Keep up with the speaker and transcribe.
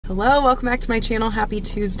Hello, welcome back to my channel. Happy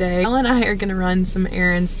Tuesday. Elle and I are gonna run some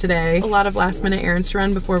errands today. A lot of last minute errands to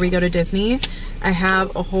run before we go to Disney. I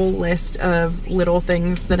have a whole list of little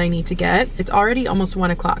things that I need to get. It's already almost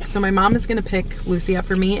 1 o'clock, so my mom is gonna pick Lucy up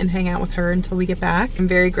for me and hang out with her until we get back. I'm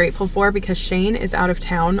very grateful for because Shane is out of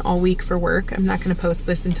town all week for work. I'm not gonna post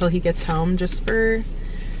this until he gets home just for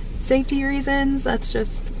safety reasons. That's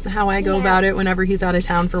just how I go about it whenever he's out of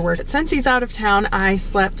town for work. But since he's out of town, I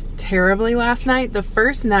slept terribly last night. The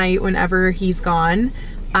first night whenever he's gone,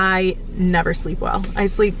 I never sleep well. I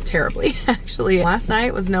sleep terribly, actually. Last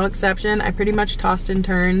night was no exception. I pretty much tossed and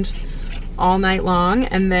turned all night long,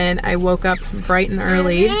 and then I woke up bright and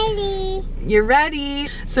early. I'm ready. You're ready.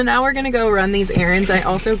 So now we're gonna go run these errands. I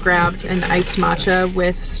also grabbed an iced matcha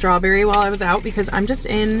with strawberry while I was out because I'm just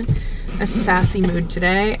in a sassy mood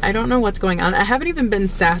today. I don't know what's going on. I haven't even been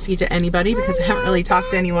sassy to anybody because I haven't really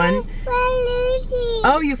talked to anyone.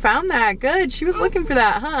 Oh, you found that? Good. She was looking for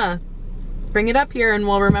that, huh? Bring it up here and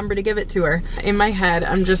we'll remember to give it to her. In my head,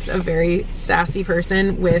 I'm just a very sassy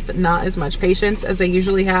person with not as much patience as I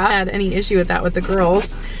usually have. I had any issue with that with the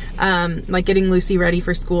girls. Like getting Lucy ready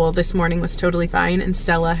for school this morning was totally fine, and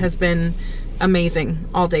Stella has been amazing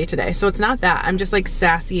all day today. So it's not that. I'm just like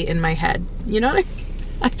sassy in my head. You know what I mean?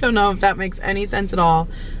 I don't know if that makes any sense at all,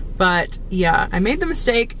 but yeah, I made the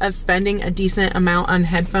mistake of spending a decent amount on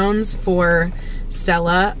headphones for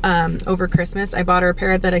Stella over Christmas. I bought her a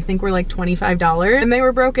pair that I think were like $25 and they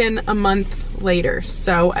were broken a month later.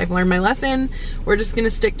 So I've learned my lesson. We're just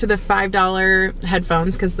gonna stick to the $5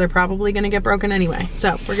 headphones because they're probably gonna get broken anyway.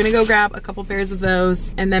 So we're gonna go grab a couple pairs of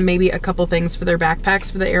those and then maybe a couple things for their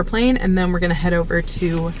backpacks for the airplane, and then we're gonna head over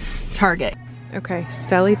to Target. Okay,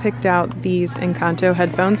 Stelly picked out these Encanto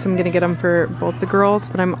headphones, so I'm gonna get them for both the girls,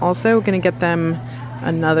 but I'm also gonna get them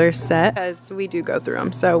another set as we do go through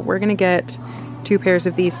them. So we're gonna get 2 pairs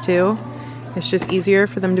of these too. It's just easier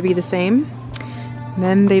for them to be the same. And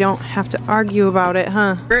then they don't have to argue about it,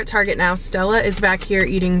 huh? We're at Target now. Stella is back here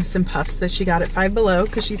eating some puffs that she got at Five Below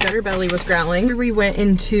because she said her belly was growling. After we went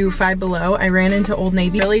into Five Below, I ran into Old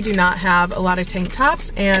Navy. Really do not have a lot of tank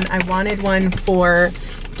tops, and I wanted one for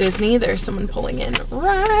Disney. There's someone pulling in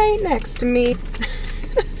right next to me.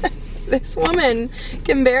 This woman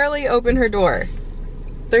can barely open her door.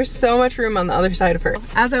 There's so much room on the other side of her.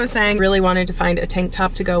 As I was saying, really wanted to find a tank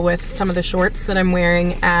top to go with some of the shorts that I'm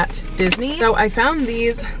wearing at Disney. So I found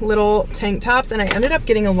these little tank tops and I ended up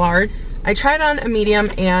getting a large. I tried on a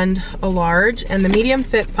medium and a large, and the medium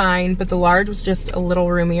fit fine, but the large was just a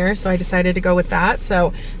little roomier, so I decided to go with that.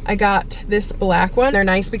 So I got this black one. They're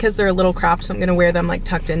nice because they're a little cropped, so I'm gonna wear them like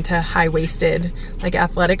tucked into high-waisted, like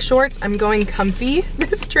athletic shorts. I'm going comfy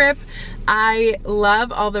this trip. I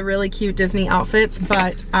love all the really cute Disney outfits,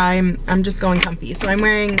 but I'm just going comfy. So I'm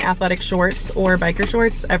wearing athletic shorts or biker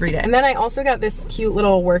shorts every day. And then I also got this cute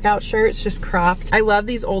little workout shirt. It's just cropped. I love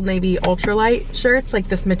these Old Navy ultralight shirts, like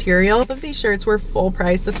this material. Both of these shirts were full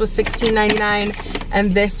price. This was $16.99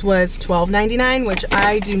 and this was $12.99, which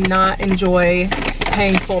I do not enjoy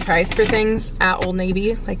paying full price for things at Old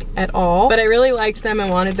Navy, like at all. But I really liked them and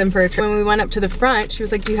wanted them for a trip. When we went up to the front, she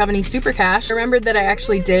was like, do you have any super cash? I remembered that I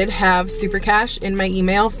actually did have super cash in my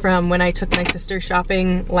email from when I took my sister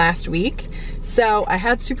shopping last week. So I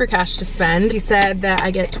had super cash to spend. She said that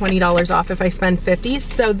I get $20 off if I spend $50.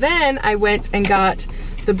 So then I went and got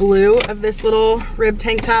the blue of this little rib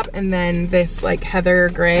tank top and then this like heather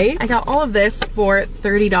gray. I got all of this for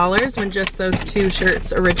 $30 when just those 2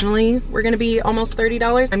 shirts originally were gonna be almost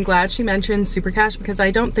 $30. I'm glad she mentioned super cash because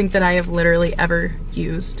I don't think that I have literally ever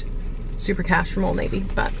used super cash from Old Navy,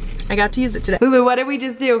 but I got to use it today. Lulu, what did we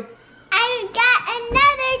just do? I got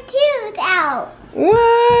another tooth out.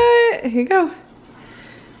 What? Here you go.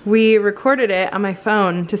 We recorded it on my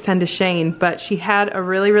phone to send to Shane, but she had a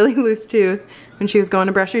really, really loose tooth when she was going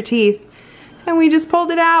to brush her teeth, and we just pulled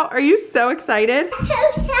it out. Are you so excited? I'm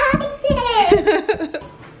so excited.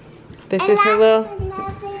 This is her little,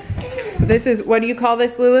 this is, what do you call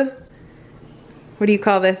this, Lulu? What do you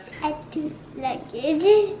call this? A tooth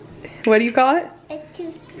luggage. What do you call it? A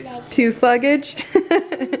tooth luggage. Tooth luggage.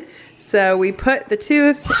 So we put the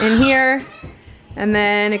tooth in here, and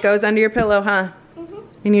then it goes under your pillow, huh?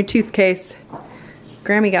 In your tooth case.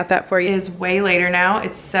 Grammy got that for you. It is way later now.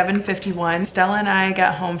 It's 7:51. Stella and I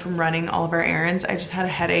got home from running all of our errands. I just had a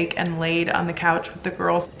headache and laid on the couch with the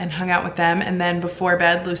girls and hung out with them. And then before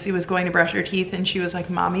bed, Lucy was going to brush her teeth and she was like,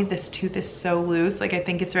 Mommy, this tooth is so loose. Like, I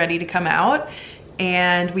think it's ready to come out.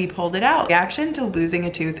 And we pulled it out. The reaction to losing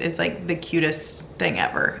a tooth is like the cutest thing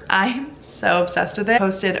ever. I'm so obsessed with it. I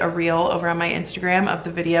posted a reel over on my Instagram of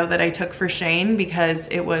the video that I took for Shane because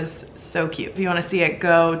it was so cute. If you want to see it,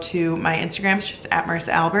 go to my Instagram. It's just at Marissa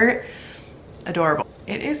Albert. Adorable.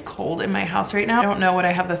 It is cold in my house right now. I don't know what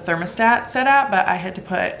I have the thermostat set at, but I had to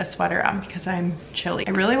put a sweater on because I'm chilly.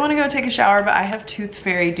 I really want to go take a shower, but I have tooth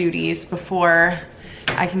fairy duties before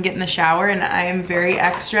I can get in the shower, and I am very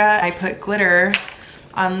extra. I put glitter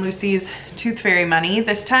on Lucy's tooth fairy money.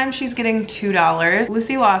 This time she's getting $2.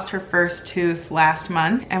 Lucy lost her first tooth last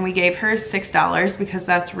month and we gave her $6 because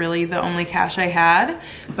that's really the only cash I had.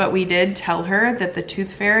 But we did tell her that the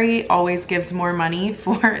tooth fairy always gives more money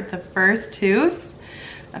for the first tooth.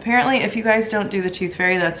 Apparently, if you guys don't do the tooth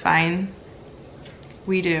fairy, that's fine.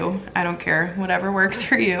 We do. I don't care. Whatever works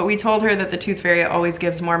for you. We told her that the tooth fairy always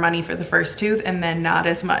gives more money for the first tooth and then not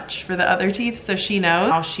as much for the other teeth, so she knows.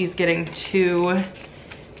 Now she's getting $2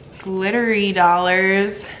 glittery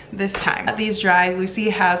dollars this time. Let these dry.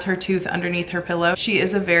 Lucy has her tooth underneath her pillow. She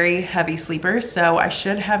is a very heavy sleeper, so I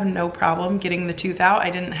should have no problem getting the tooth out.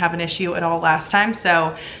 I didn't have an issue at all last time,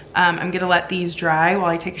 so I'm gonna let these dry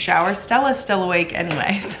while I take a shower. Stella's still awake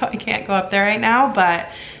anyway, so I can't go up there right now, but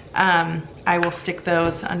I will stick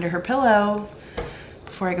those under her pillow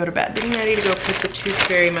before I go to bed. Getting ready to go put the tooth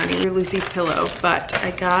fairy money under Lucy's pillow, but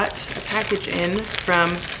I got a package in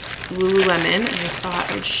from Lululemon and I thought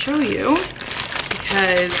I would show you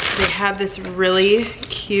because they had this really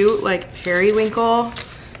cute like periwinkle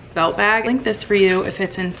belt bag. I'll link this for you if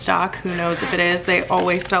it's in stock. Who knows if it is. They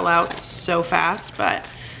always sell out so fast, but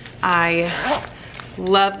I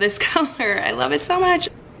love this color. I love it so much.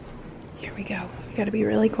 Here we go. We gotta be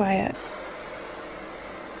really quiet.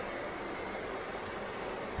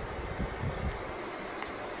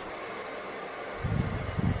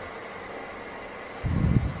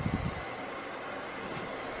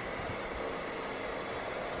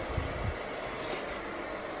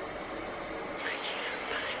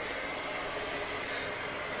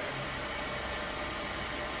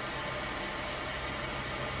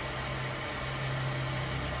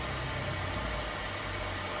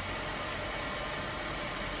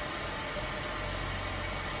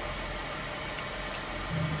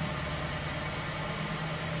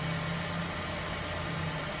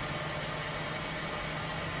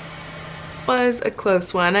 Was a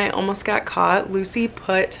close one. I almost got caught. Lucy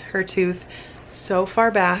put her tooth so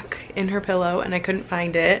far back in her pillow and I couldn't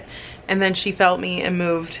find it, and then she felt me and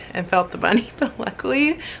moved and felt the bunny, but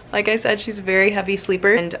luckily, like I said, she's a very heavy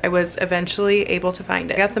sleeper and I was eventually able to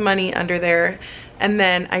find it. I got the money under there and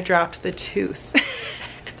then I dropped the tooth.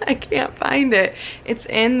 I can't find it. It's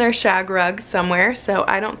in their shag rug somewhere, so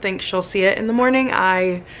I don't think she'll see it in the morning.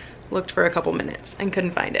 I looked for a couple minutes and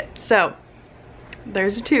couldn't find it, so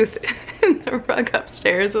there's a tooth in the rug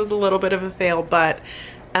upstairs. It was a little bit of a fail, but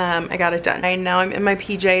I got it done. Now I'm in my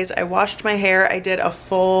PJs. I washed my hair. I did a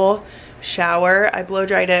full shower. I blow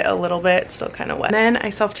dried it a little bit, it's still kind of wet. And then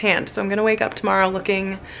I self-tanned, so I'm gonna wake up tomorrow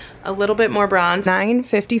looking a little bit more bronzed.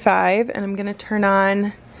 9:55, and I'm gonna turn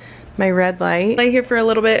on my red light. Lay here for a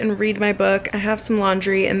little bit and read my book. I have some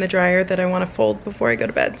laundry in the dryer that I want to fold before I go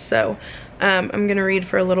to bed, so I'm gonna read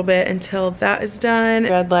for a little bit until that is done.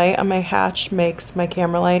 Red light on my hatch makes my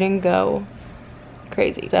camera lighting go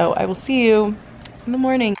crazy. So I will see you in the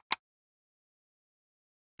morning.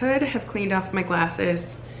 Could have cleaned off my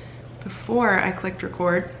glasses before I clicked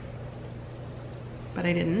record, but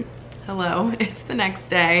I didn't. Hello, it's the next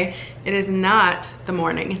day. It is not the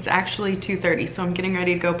morning, it's actually 2:30, so I'm getting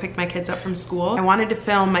ready to go pick my kids up from school. I wanted to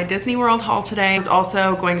film my Disney World haul today. I was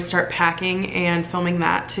also going to start packing and filming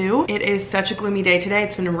that too. It is such a gloomy day today.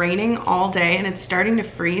 It's been raining all day and it's starting to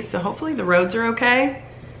freeze, so hopefully the roads are okay.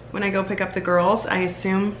 When I go pick up the girls, I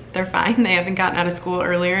assume they're fine. They haven't gotten out of school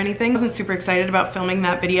early or anything. I wasn't super excited about filming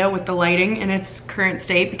that video with the lighting in its current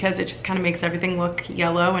state because it just kind of makes everything look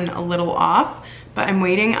yellow and a little off. But I'm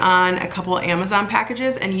waiting on a couple Amazon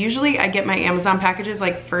packages, and usually I get my Amazon packages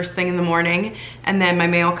like first thing in the morning and then my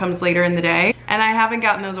mail comes later in the day. And I haven't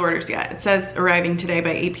gotten those orders yet. It says arriving today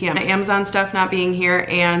by 8 p.m. My Amazon stuff not being here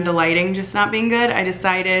and the lighting just not being good, I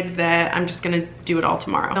decided that I'm just gonna do it all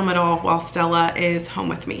tomorrow. Film it all while Stella is home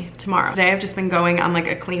with me tomorrow. Today I've just been going on like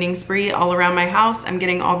a cleaning spree all around my house. I'm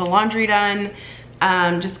getting all the laundry done.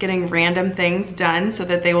 Just getting random things done so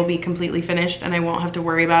that they will be completely finished and I won't have to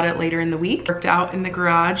worry about it later in the week. Worked out in the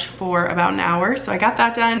garage for about an hour, so I got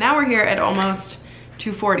that done. Now we're here at almost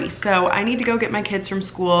 2:40, so I need to go get my kids from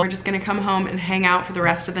school. We're just gonna come home and hang out for the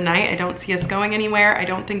rest of the night. I don't see us going anywhere. I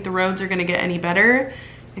don't think the roads are gonna get any better.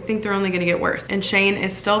 I think they're only gonna get worse. And Shane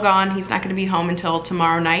is still gone. He's not gonna be home until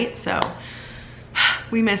tomorrow night, so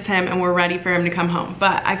we miss him and we're ready for him to come home.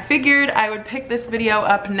 But I figured I would pick this video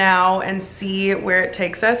up now and see where it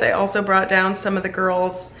takes us. I also brought down some of the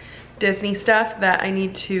girls' Disney stuff that I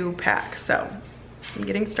need to pack, so I'm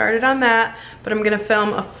getting started on that, but I'm gonna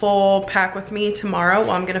film a full pack with me tomorrow.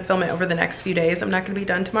 Well, I'm gonna film it over the next few days. I'm not gonna be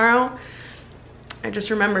done tomorrow. I just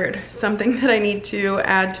remembered something that I need to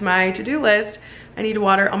add to my to-do list. I need to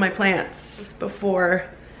water all my plants before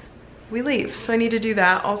we leave. So I need to do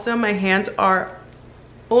that. Also, my hands are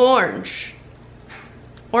orange.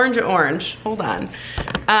 Orange. Hold on.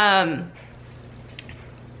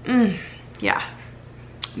 Yeah.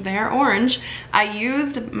 They're orange. I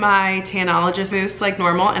used my Tanologist mousse like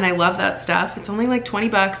normal, and I love that stuff. It's only like 20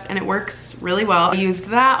 bucks and it works really well. I used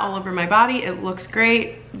that all over my body. It looks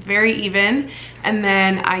great, very even. And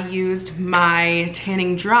then I used my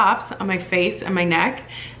tanning drops on my face and my neck.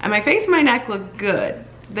 And my face and my neck look good.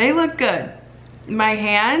 They look good. My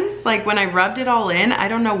hands, like when I rubbed it all in, I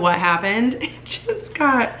don't know what happened. It just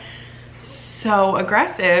got so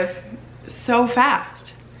aggressive so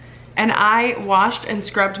fast. And I washed and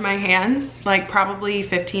scrubbed my hands like probably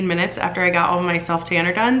 15 minutes after I got all of my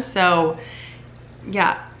self-tanner done. So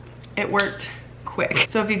yeah, it worked quick.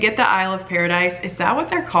 So if you get the Isle of Paradise, is that what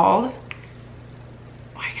they're called?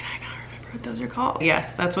 Why can I not remember what those are called?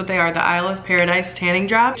 Yes, that's what they are, the Isle of Paradise tanning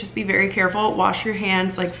drop. Just be very careful. Wash your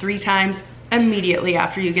hands like 3 times immediately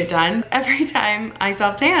after you get done. Every time I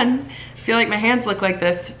self-tan, I feel like my hands look like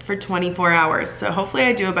this for 24 hours. So hopefully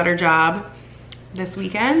I do a better job this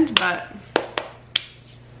weekend, but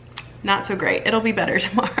not so great. It'll be better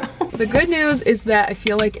tomorrow. The good news is that I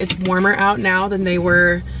feel like it's warmer out now than they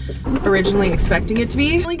were originally expecting it to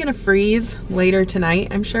be. It's only gonna freeze later tonight,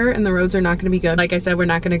 I'm sure, and the roads are not gonna be good. Like I said, we're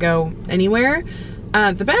not gonna go anywhere.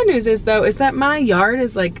 The bad news is though, is that my yard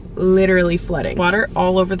is like literally flooding. Water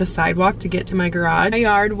all over the sidewalk to get to my garage. My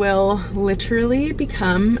yard will literally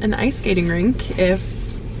become an ice skating rink if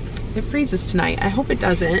it freezes tonight. I hope it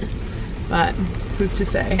doesn't, but who's to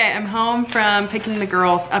say? Okay, I'm home from picking the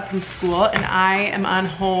girls up from school and I am on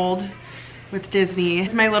hold with Disney.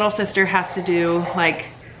 My little sister has to do like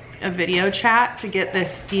a video chat to get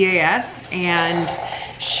this DAS, and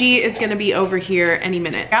she is gonna be over here any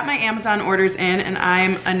minute. Got my Amazon orders in and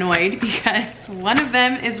I'm annoyed because one of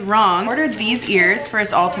them is wrong. Ordered these ears for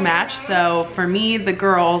us all to match. So for me, the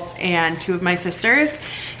girls, and 2 of my sisters.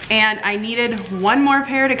 And I needed 1 more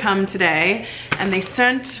pair to come today and they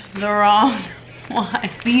sent the wrong one.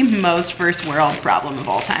 The most first world problem of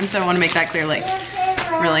all time. So I wanna make that clear, like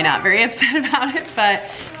really not very upset about it, but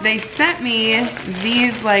they sent me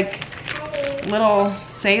these like little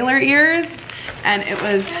sailor ears and it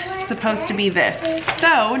was supposed to be this.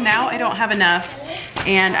 So now I don't have enough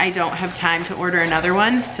and I don't have time to order another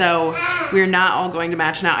one. So we're not all going to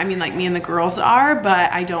match now. I mean, like me and the girls are,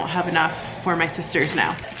 but I don't have enough for my sisters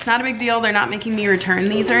now. It's not a big deal. They're not making me return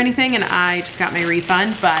these or anything, and I just got my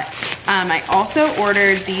refund. But I also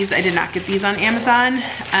ordered these. I did not get these on Amazon.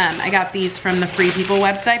 I got these from the Free People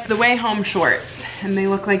website. The Way Home shorts, and they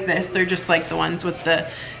look like this. They're just like the ones with the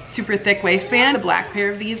super thick waistband. A black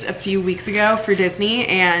pair of these a few weeks ago for Disney,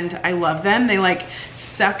 and I love them. They like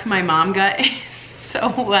suck my mom gut so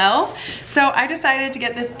well. So I decided to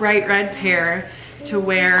get this bright red pair to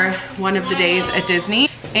wear one of the days at Disney.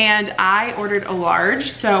 And I ordered a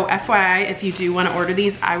large, so FYI, if you do want to order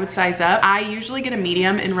these, I would size up. I usually get a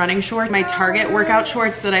medium in running shorts. My Target workout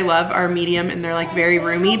shorts that I love are medium and they're like very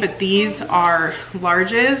roomy, but these are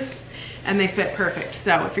larges and they fit perfect.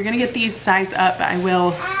 So if you're gonna get these, size up. I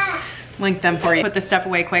will link them for you. Put this stuff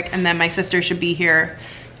away quick and then my sister should be here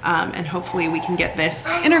and hopefully we can get this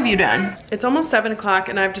interview done. It's almost 7 o'clock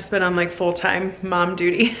and I've just been on like full-time mom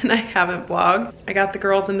duty and I haven't vlogged. I got the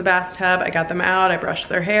girls in the bathtub, I got them out, I brushed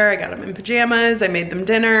their hair, I got them in pajamas, I made them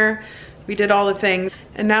dinner. We did all the things.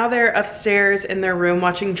 And now they're upstairs in their room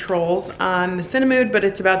watching Trolls on the Cinemood, but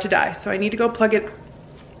it's about to die. So I need to go plug it,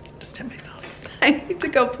 just hit myself. I need to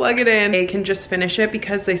go plug it in. They can just finish it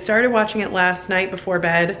because they started watching it last night before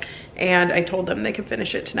bed and I told them they could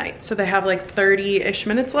finish it tonight. So they have like 30-ish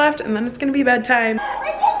minutes left and then it's gonna be bedtime.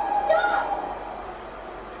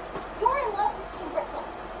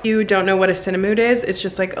 If you don't know what a Cinemood is, it's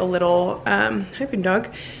just like a little, hi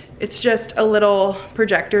Boondog. It's just a little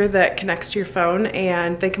projector that connects to your phone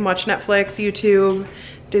and they can watch Netflix, YouTube,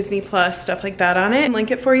 Disney Plus, stuff like that on it. I'll link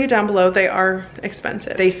it for you down below. They are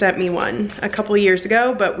expensive. They sent me one a couple years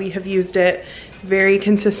ago, but we have used it very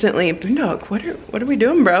consistently. Boondog, what are we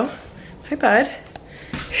doing, bro? Hi, bud.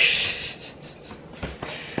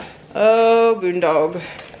 Oh, Boondog.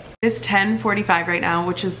 It's 10:45 right now,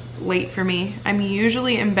 which is late for me. I'm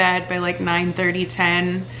usually in bed by like 9:30,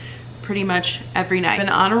 10, pretty much every night. Been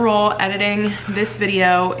on a roll editing this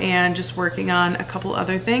video and just working on a couple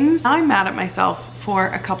other things. Now I'm mad at myself for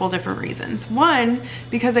a couple different reasons. One,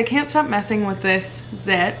 because I can't stop messing with this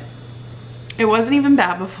zit It wasn't even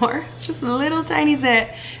bad before. It's just a little tiny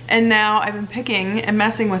zit. And now I've been picking and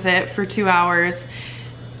messing with it for 2 hours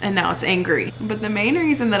and now it's angry. But the main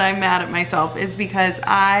reason that I'm mad at myself is because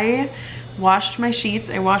I washed my sheets.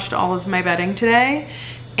 I washed all of my bedding today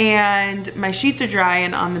and my sheets are dry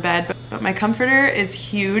and on the bed, but my comforter is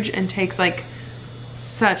huge and takes like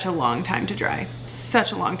such a long time to dry.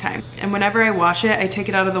 Such a long time. And whenever I wash it, I take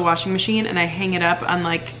it out of the washing machine and I hang it up on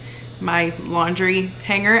like my laundry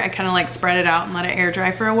hanger. I kind of like spread it out and let it air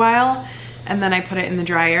dry for a while. And then I put it in the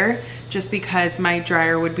dryer just because my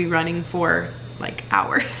dryer would be running for like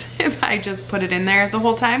hours if I just put it in there the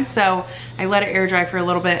whole time. So I let it air dry for a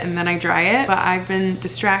little bit and then I dry it. But I've been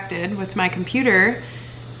distracted with my computer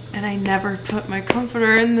and I never put my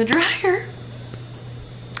comforter in the dryer.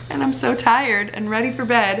 And I'm so tired and ready for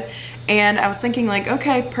bed. And I was thinking like,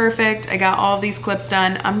 okay, perfect. I got all of these clips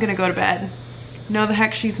done. I'm gonna go to bed. No, the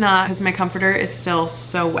heck she's not, because my comforter is still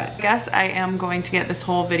so wet. I guess I am going to get this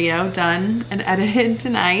whole video done and edited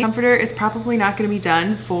tonight. Comforter is probably not gonna be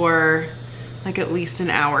done for like at least an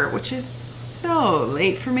hour, which is so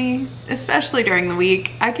late for me, especially during the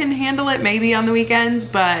week. I can handle it maybe on the weekends,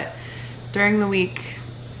 but during the week,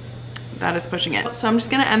 that is pushing it. So I'm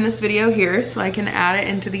just gonna end this video here so I can add it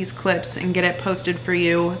into these clips and get it posted for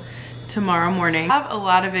you tomorrow morning. I have a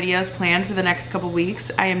lot of videos planned for the next couple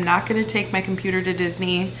weeks. I am not gonna take my computer to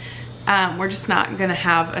Disney. We're just not gonna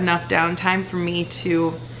have enough downtime for me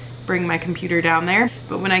to bring my computer down there.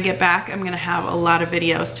 But when I get back, I'm gonna have a lot of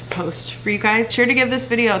videos to post for you guys. Be sure to give this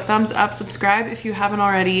video a thumbs up, subscribe if you haven't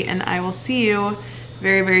already, and I will see you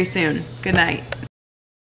very, very soon. Good night.